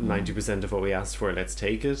got 90% of what we asked for, let's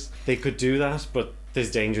take it. They could do that, but there's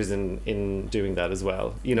dangers in doing that as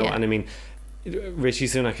well, you know. And I mean, Rishi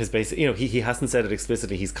Sunak has basically, you know, he hasn't said it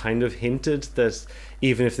explicitly, he's kind of hinted that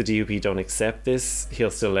even if the DUP don't accept this,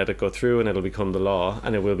 he'll still let it go through and it'll become the law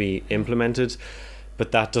and it will be implemented.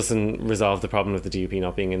 But that doesn't resolve the problem of the DUP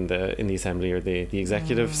not being in the assembly or the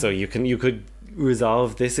executive. So you could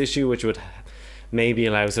resolve this issue, which would maybe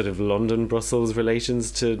allow sort of London-Brussels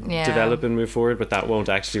relations to develop and move forward, but that won't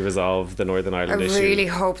actually resolve the Northern Ireland issue. I really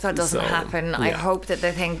hope that doesn't happen. I hope that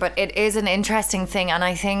the thing, but it is an interesting thing, and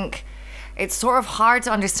I think it's sort of hard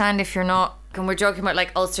to understand if you're not, and we're joking about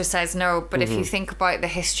like Ulster says no, but if you think about the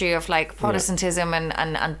history of like Protestantism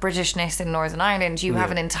and Britishness in Northern Ireland, you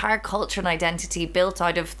have an entire culture and identity built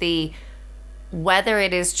out of the, whether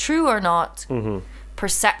it is true or not,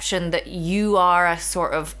 perception that you are a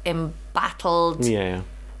sort of embattled,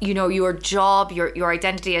 you know, your job, your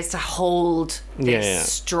identity is to hold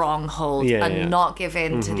this stronghold and not give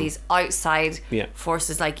in to these outside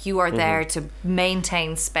forces. Like you are there to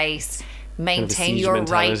maintain space, maintain your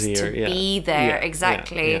right to be there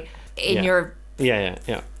in your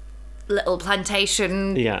little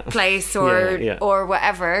plantation place or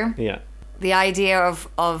whatever. The idea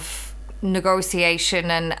of negotiation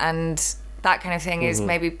and that kind of thing is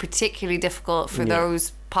maybe particularly difficult for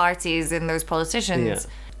those parties and those politicians.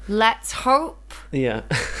 Let's hope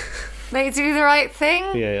they do the right thing.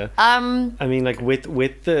 I mean, like with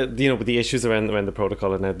the, you know, with the issues around the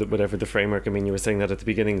protocol and whatever the framework, I mean, you were saying that at the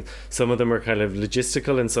beginning, some of them are kind of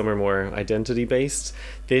logistical and some are more identity based.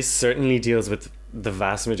 This certainly deals with the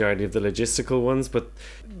vast majority of the logistical ones, but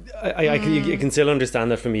you can still understand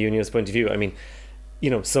that from a unionist point of view. I mean, you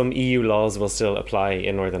know, some EU laws will still apply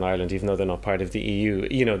in Northern Ireland, even though they're not part of the EU.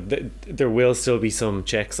 You know, there will still be some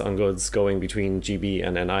checks on goods going between GB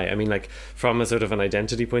and NI. I mean, like, from a sort of an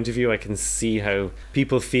identity point of view, I can see how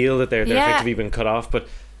people feel that they're effectively been cut off. But,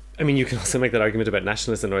 I mean, you can also make that argument about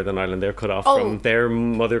nationalists in Northern Ireland. They're cut off from their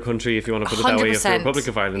mother country, if you want to put it that way, of the Republic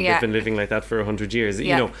of Ireland. They've been living like that for 100 years.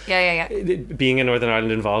 You know, being in Northern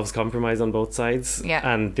Ireland involves compromise on both sides.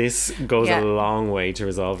 And this goes a long way to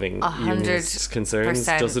resolving unionist concerns.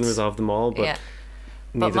 Doesn't resolve them all, but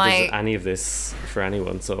neither does any of this for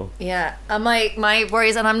anyone. So and my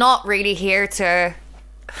worries, and I'm not really here to,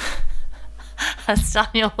 as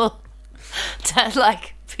Daniel will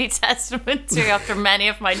be testament to after many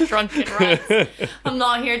of my drunken rants, I'm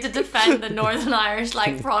not here to defend the Northern Irish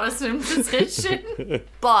Protestant position,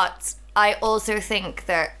 but I also think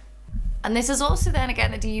that, and this is also then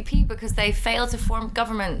again the DUP, because they fail to form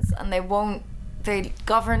governments and they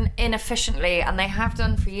govern inefficiently, and they have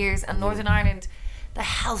done for years. And Northern Ireland, the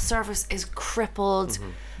health service is crippled.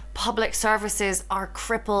 Public services are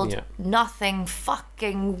crippled. Nothing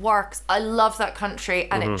fucking works. I love that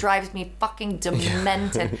country, and it drives me fucking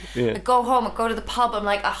demented. I go home, I go to the pub, I'm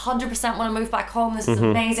like 100% want to move back home. This is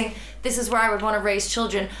amazing. This is where I would want to raise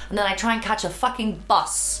children. And then I try and catch a fucking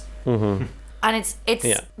bus And it's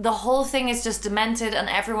the whole thing is just demented, and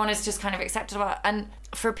everyone is just kind of accepted about it. And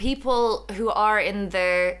for people who are in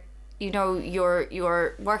the, you know,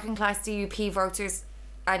 your working class DUP voters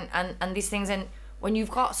and these things, and when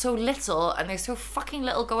you've got so little and there's so fucking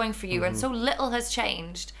little going for you, and so little has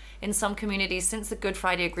changed in some communities since the Good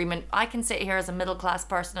Friday Agreement. I can sit here as a middle class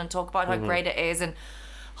person and talk about how great it is and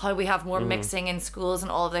how we have more mixing in schools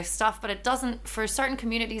and all of this stuff, but it doesn't, for certain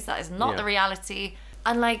communities, that is not the reality.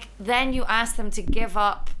 And like, then you ask them to give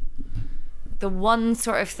up the one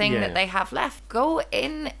sort of thing that they have left. Go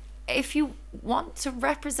in if you want to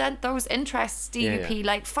represent those interests, DUP.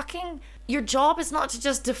 Like, fucking, your job is not to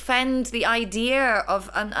just defend the idea of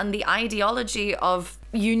and the ideology of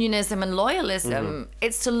unionism and loyalism.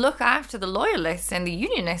 It's to look after the loyalists and the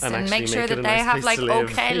unionists and make sure that they have like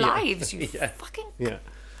okay lives. You fucking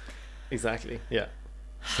exactly. Yeah.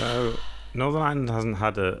 So Northern Ireland hasn't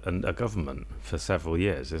had a government for several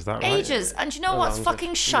years, is that right? Ages. And you know what's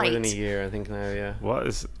fucking shite? More than a year, I think now, yeah. What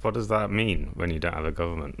does that mean when you don't have a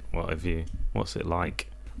government? What's it like?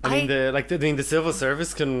 I mean, the civil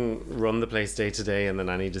service can run the place day to day, and then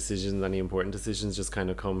any important decisions just kind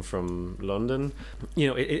of come from London. You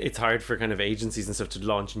know, it's hard for kind of agencies and stuff to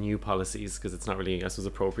launch new policies because it's not really, I suppose,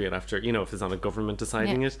 appropriate after, you know, if it's not a government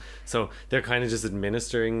deciding it. So they're kind of just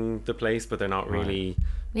administering the place, but they're not really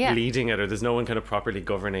leading it, or there's no one kind of properly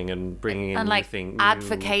governing and bringing in and like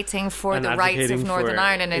advocating for the rights of Northern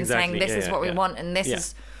Ireland and saying this is what we want, and this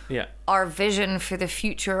is our vision for the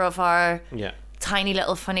future of our tiny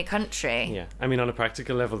little funny country. Yeah, I mean, on a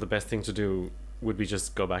practical level, the best thing to do would be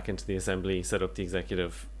just go back into the assembly, set up the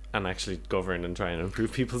executive, and actually govern and try and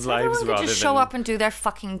improve people's lives. Everyone could just show up and do their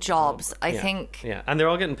fucking jobs. I think. Yeah, and they're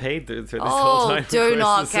all getting paid through this whole time. Do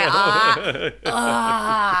not get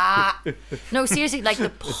no, seriously, like the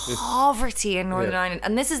poverty in Northern Ireland,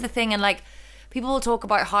 and this is the thing, and like, people will talk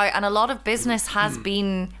about how, and a lot of business has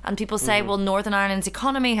been, and people say, well, Northern Ireland's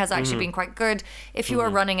economy has actually been quite good. If you are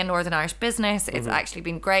running a Northern Irish business, it's actually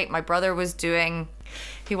been great. My brother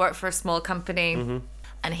he worked for a small company,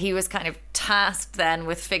 and he was kind of tasked then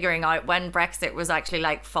with figuring out when Brexit was actually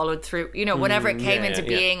like followed through, you know, whenever it came into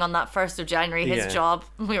being on that 1st of January, his job,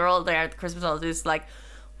 we were all there at the Christmas holidays, like,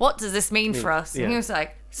 what does this mean for us? And he was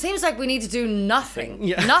like, seems like we need to do nothing.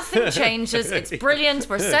 Nothing changes. It's brilliant.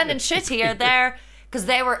 We're sending shit here, there, because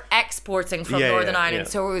they were exporting from Northern Ireland.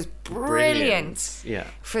 So it was brilliant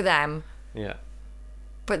for them. Yeah.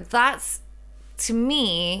 But that's, to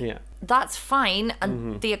me, that's fine.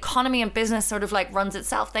 And the economy and business sort of like runs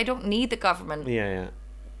itself. They don't need the government.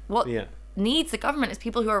 What needs the government is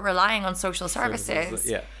people who are relying on social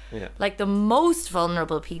services. Like the most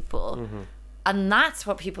vulnerable people. And that's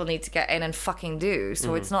what people need to get in and fucking do.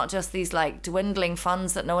 So it's not just these like dwindling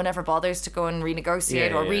funds that no one ever bothers to go and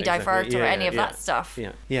renegotiate or redivert or any of that stuff.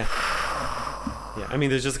 Yeah. I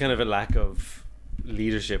mean, there's just kind of a lack of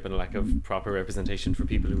leadership and a lack of proper representation for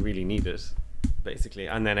people who really need it, basically.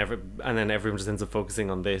 And then everyone just ends up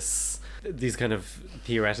focusing on these kind of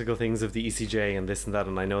theoretical things of the ECJ and this and that.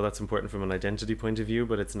 And I know that's important from an identity point of view,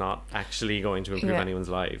 but it's not actually going to improve anyone's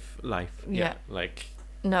life. Like.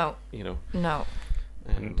 No. You know. No.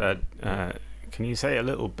 And can you say a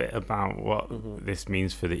little bit about what this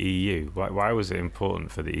means for the EU? Why was it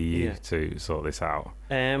important for the EU to sort this out?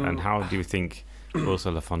 And how do you think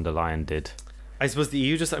Ursula von der Leyen did? I suppose the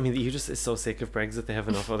EU just is so sick of Brexit. They have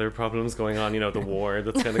enough other problems going on, you know, the war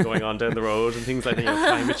that's kind of going on down the road and things like that, you know,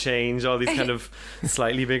 climate change, all these kind of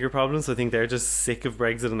slightly bigger problems. So I think they're just sick of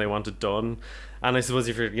Brexit and they want it done. And I suppose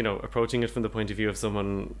if you're, you know, approaching it from the point of view of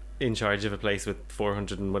someone in charge of a place with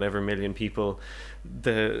 400 and whatever million people,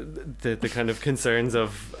 the kind of concerns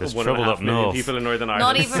of 1.5 million people in Northern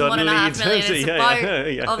Ireland. Not even 1.5 million. It's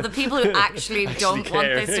about of the people who actually don't want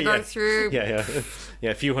this to go through.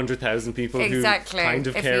 A few 100,000 people who kind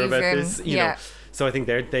of care about this, you know. So I think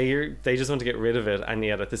they just want to get rid of it, and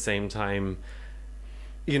yet at the same time,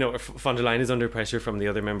 you know, von der Leyen is under pressure from the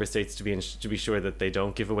other member states to be sure that they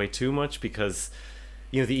don't give away too much, because,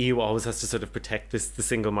 you know, the EU always has to sort of protect the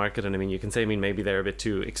single market. And I mean, you can say, maybe they're a bit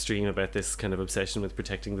too extreme about this kind of obsession with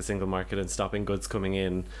protecting the single market and stopping goods coming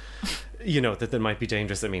in, you know, that might be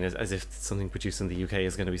dangerous. I mean, as if something produced in the UK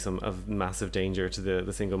is going to be of massive danger to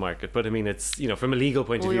the single market. But I mean, it's, you know, from a legal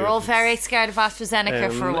point of view. We were all very scared of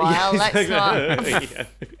AstraZeneca for a while. Let's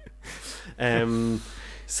not.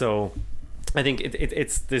 So I think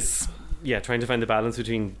it's this, trying to find the balance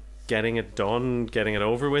between getting it done, getting it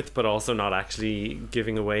over with, but also not actually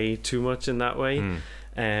giving away too much in that way.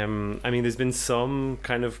 I mean, there's been some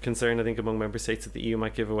kind of concern, I think, among member states that the EU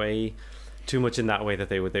might give away too much in that way that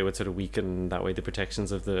they would sort of weaken that way the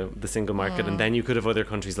protections of the single market. And then you could have other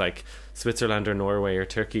countries like Switzerland or Norway or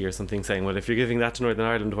Turkey or something saying, well, if you're giving that to Northern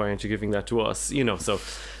Ireland, why aren't you giving that to us? You know, so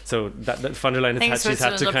that von der Leyen has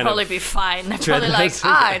had to kind of probably be fine. They're probably like,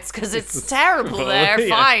 it's because it's terrible there.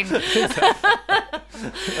 Fine.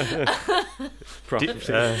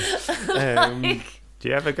 Do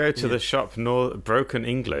you ever go to the shop Broken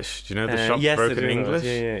English? Do you know the shop yes, Broken English?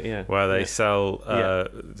 Yeah. Where they sell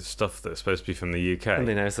stuff that's supposed to be from the UK. And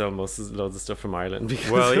they now sell loads of stuff from Ireland because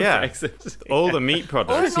of Brexit. All the meat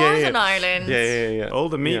products. Or Northern Ireland. Yeah. All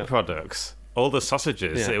the meat products. All the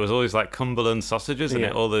sausages. It was always like Cumberland sausages, and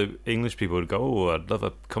all the English people would go, "Oh, I'd love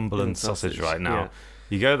a Cumberland sausage right now." Yeah.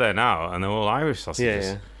 You go there now, and they're all Irish sausages.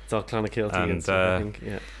 Yeah. It's all Clonakilty and stuff, I think.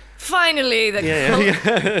 Yeah. Finally,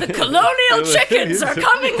 the colonial chickens are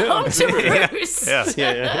coming home to roost.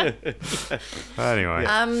 Yeah. Anyway,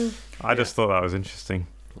 I just thought that was interesting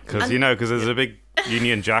because there's a big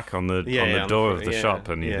Union Jack on the door of the shop,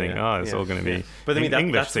 and you think, it's all going to be. But I mean,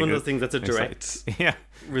 English that's one of those things that's a direct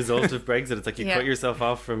result of Brexit. It's like you cut yourself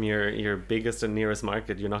off from your biggest and nearest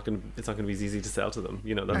market. It's not going to be as easy to sell to them.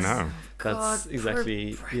 You know, that's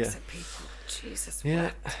exactly Brexit people. Jesus.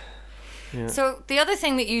 Yeah. Yeah. So the other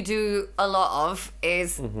thing that you do a lot of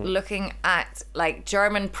is looking at like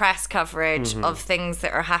German press coverage of things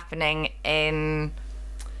that are happening in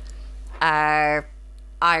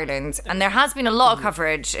Ireland, and there has been a lot of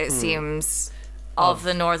coverage, it seems, of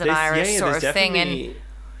the Northern Irish sort of thing, and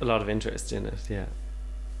a lot of interest in it. Yeah.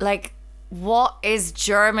 Like, what is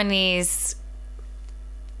Germany's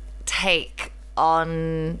take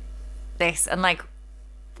on this, and like,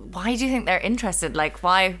 why do you think they're interested? Like,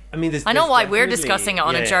 why? I mean, I know why we're discussing it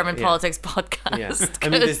on a German politics podcast. Yeah. I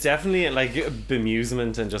mean, there's definitely like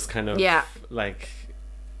bemusement and just kind of like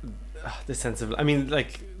the sense of. I mean,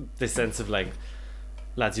 like the sense of like,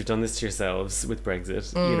 lads, you've done this to yourselves with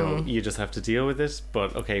Brexit. You know, you just have to deal with it.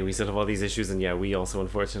 But okay, we still have all these issues, and we also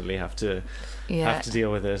unfortunately have to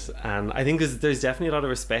deal with it. And I think there's definitely a lot of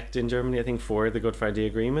respect in Germany, I think, for the Good Friday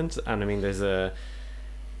Agreement. And I mean, there's a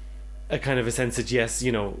kind of a sense that yes,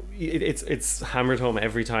 you know, it's hammered home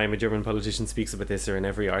every time a German politician speaks about this, or in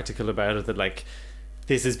every article about it, that like,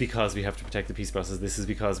 this is because we have to protect the peace process, this is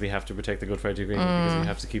because we have to protect the Good Friday Agreement, because we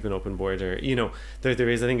have to keep an open border. You know, there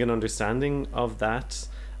is, I think, an understanding of that,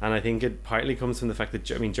 and I think it partly comes from the fact that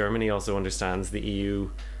Germany also understands the EU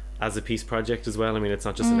as a peace project as well. I mean, it's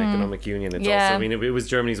not just an economic union, it's also, I mean, it was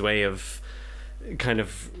Germany's way of kind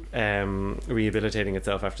of rehabilitating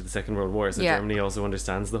itself after the Second World War, so Germany also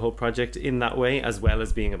understands the whole project in that way, as well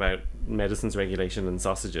as being about medicines regulation and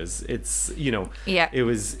sausages. It's, you know, it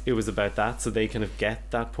was about that, so they kind of get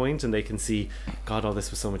that point, and they can see, God, all this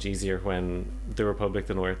was so much easier when the Republic,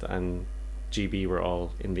 the North, and GB were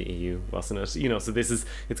all in the EU, wasn't it? You know, so it's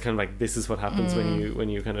kind of like, this is what happens when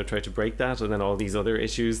you kind of try to break that, and then all these other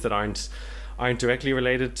issues that aren't directly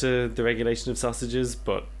related to the regulation of sausages,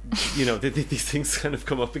 but you know, these things kind of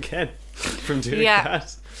come up again from doing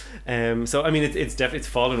that. So I mean, it's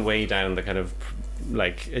fallen way down the kind of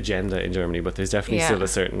like agenda in Germany, but there's definitely still a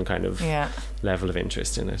certain kind of level of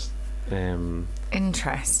interest in it.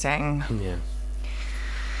 Interesting. Yeah.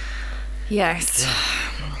 Yes.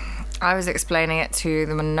 I was explaining it to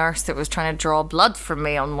the nurse that was trying to draw blood from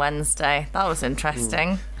me on Wednesday. That was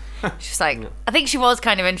interesting. She's like, I think she was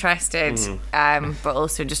kind of interested, but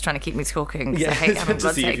also just trying to keep me talking because I hate having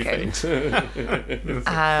blood taken.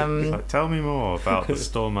 Like, tell me more about the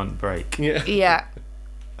Stormont break.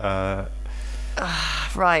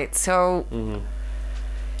 Right, so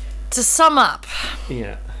to sum up,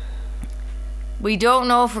 we don't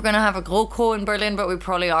know if we're going to have a GroKo in Berlin, but we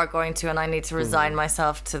probably are going to, and I need to resign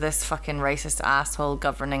myself to this fucking racist asshole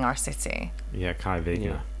governing our city. Yeah, Kai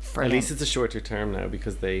Wegner. At least it's a shorter term now,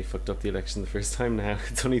 because they fucked up the election the first time now.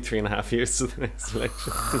 It's only 3.5 years to the next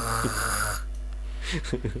election.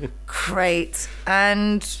 Great.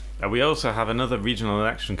 And we also have another regional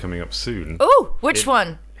election coming up soon. Oh, which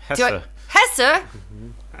one? Hesse. Hesse?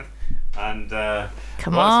 And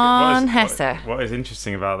come on, Hesse. What is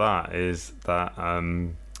interesting about that is that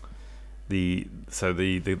the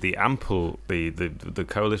Ampel, the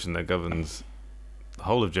coalition that governs the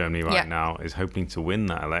whole of Germany right now, is hoping to win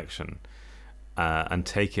that election and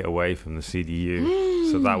take it away from the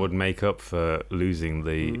CDU. So that would make up for losing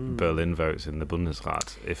the Berlin votes in the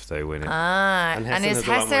Bundesrat if they win it. And is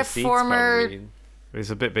Hesse former... It's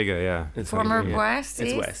a bit bigger, yeah. It's former West?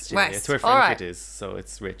 It's West, yeah. It's where Frankfurt is, so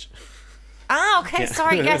it's rich. Okay,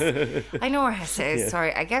 sorry, yes. I know where Hesse is,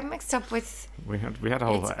 sorry. I get mixed up with... We had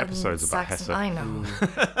whole episodes about Hesse. I know.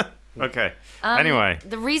 Okay, anyway.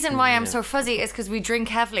 The reason why I'm so fuzzy is because we drink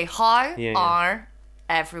heavily. How are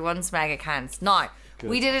everyone's mega cans. Now,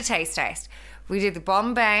 we did a taste test. We did the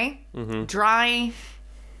Bombay, dry,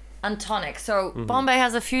 and tonic. So Bombay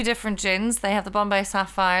has a few different gins. They have the Bombay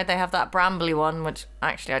Sapphire. They have that Brambley one, which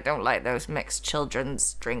actually I don't like those mixed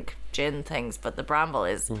children's drink gin things, but the Bramble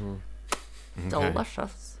is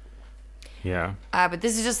delicious. Yeah. But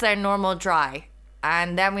this is just their normal dry.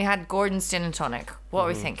 And then we had Gordon's gin and tonic. What are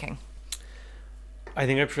we thinking? I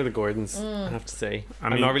think I prefer the Gordons, I have to say.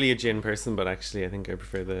 I'm not really a gin person, but actually I think I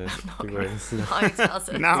prefer the Gordons. No, he tells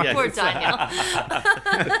us. No. Poor Daniel.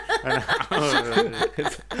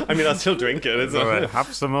 I mean, I'll still drink it. It's All right,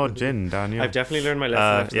 have some more gin, Daniel. I've definitely learned my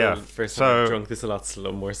lesson after yeah. the first time. I've drunk this a lot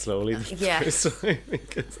more slowly than Yeah. the first time.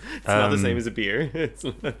 It's not the same as a beer. It's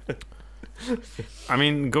I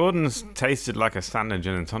mean, Gordon's tasted like a standard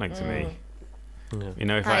gin and tonic to me. Yeah. You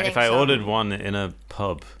know, if I think I so. ordered one in a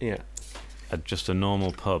pub, yeah. just a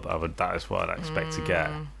normal pub, that is what I'd expect to get.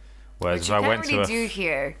 Whereas Which if you I can't went really to do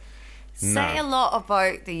here. Say No. a lot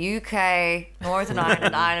about the UK, Northern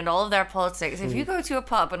Ireland, Ireland, all of their politics. If you go to a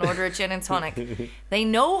pub and order a gin and tonic, they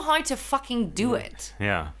know how to fucking do it.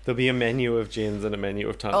 yeah, There'll be a menu of gins and a menu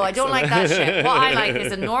of tonics. Oh, I don't like that shit. What I like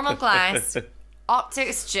is a normal glass,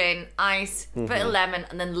 Optics gin, ice, bit of lemon,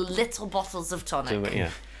 and then little bottles of tonic. Yeah.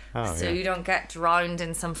 oh So yeah. you don't get drowned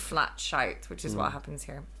in some flat shite, which is what happens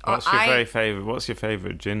here. What's your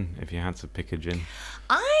favourite gin? If you had to pick a gin,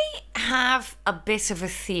 I have a bit of a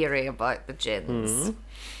theory about the gins.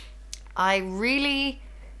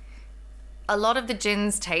 A lot of the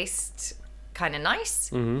gins taste kind of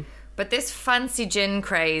nice, but this fancy gin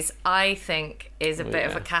craze, I think, is a bit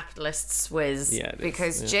of a capitalist swizz. Yeah, it is,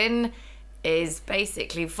 because yeah. gin is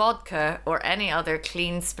basically vodka or any other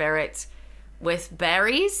clean spirit with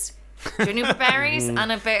berries, juniper berries,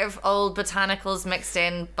 and a bit of old botanicals mixed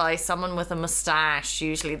in by someone with a moustache,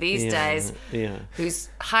 usually these days, who's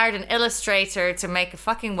hired an illustrator to make a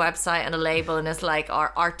fucking website and a label and is like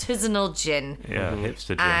our artisanal gin. yeah,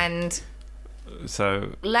 hipster gin. And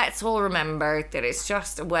So let's all remember that it's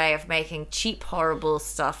just a way of making cheap, horrible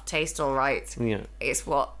stuff taste all right. Yeah. It's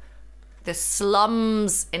what the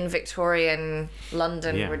slums in Victorian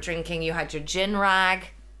London were drinking. You had your gin rag.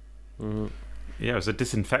 yeah, it was a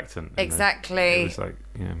disinfectant. Exactly. It was like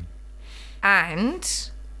And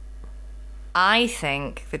I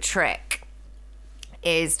think the trick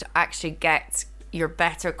is to actually get your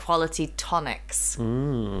better quality tonics.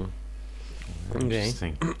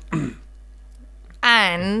 interesting.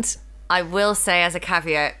 And I will say as a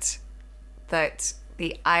caveat that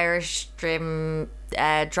the Irish Drumshambo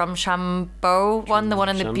one, the one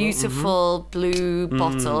in the beautiful blue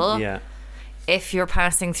bottle, Yeah. if you're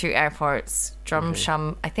passing through airports,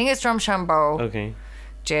 I think it's Drumshambo Okay.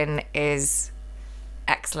 gin is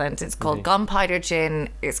excellent. It's called gunpowder gin.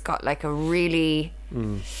 It's got like a really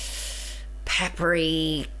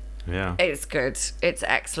peppery, Yeah. it's good. It's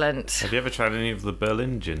excellent. Have you ever tried any of the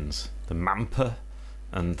Berlin gins? The Mampe?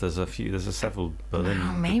 And there's several Berlin.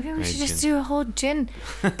 Oh, maybe we made should just gins. do a whole gin.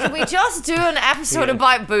 Can we just do an episode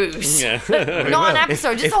about booze? Yeah. Not an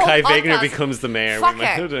episode, just If a whole Kai Wegner podcast. becomes the mayor, Fuck we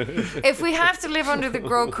might it. If we have to live under the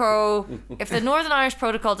GroKo, if the Northern Irish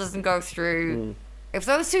Protocol doesn't go through, if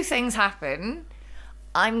those two things happen,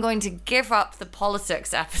 I'm going to give up the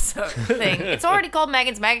politics episode thing. It's already called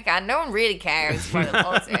Megan's Megacan. No one really cares about the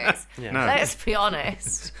politics. No. Let's be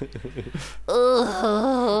honest.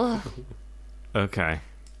 Ugh. Okay.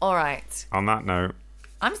 All right. On that note.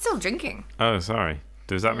 I'm still drinking. Oh, sorry.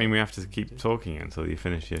 Does that mean we have to keep talking until you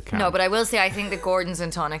finish your can? No, but I will say I think the Gordon's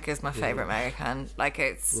and Tonic is my favourite Megacan. Like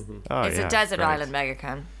it's a desert great. island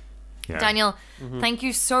Megacan. Yeah. Daniel, thank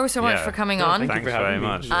you so much Yeah. for coming on. thank you Thanks for very having me.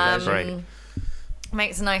 much. It Great.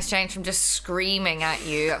 Makes a nice change from just screaming at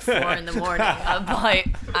you at 4 a.m.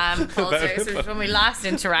 about politics. It was when we last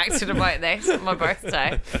interacted about this on my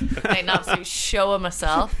birthday. Made an absolute show of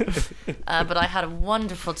myself. But I had a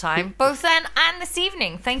wonderful time, both then and this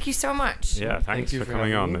evening. Thank you so much. Yeah, thanks you for for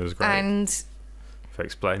coming having on. me. It was great. And for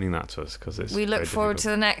explaining that to us, because it's we look very forward to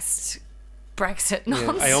difficult. the next Brexit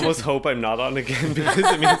nonsense. I almost hope I'm not on again because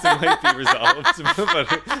it means it might be resolved.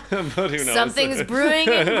 but who knows? Something's brewing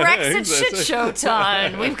in Brexit shit show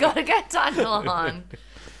time. We've got to get Daniel on.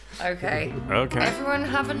 Okay. Okay. Everyone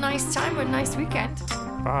have a nice time, a nice weekend.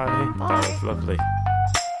 Bye. Bye. That was lovely.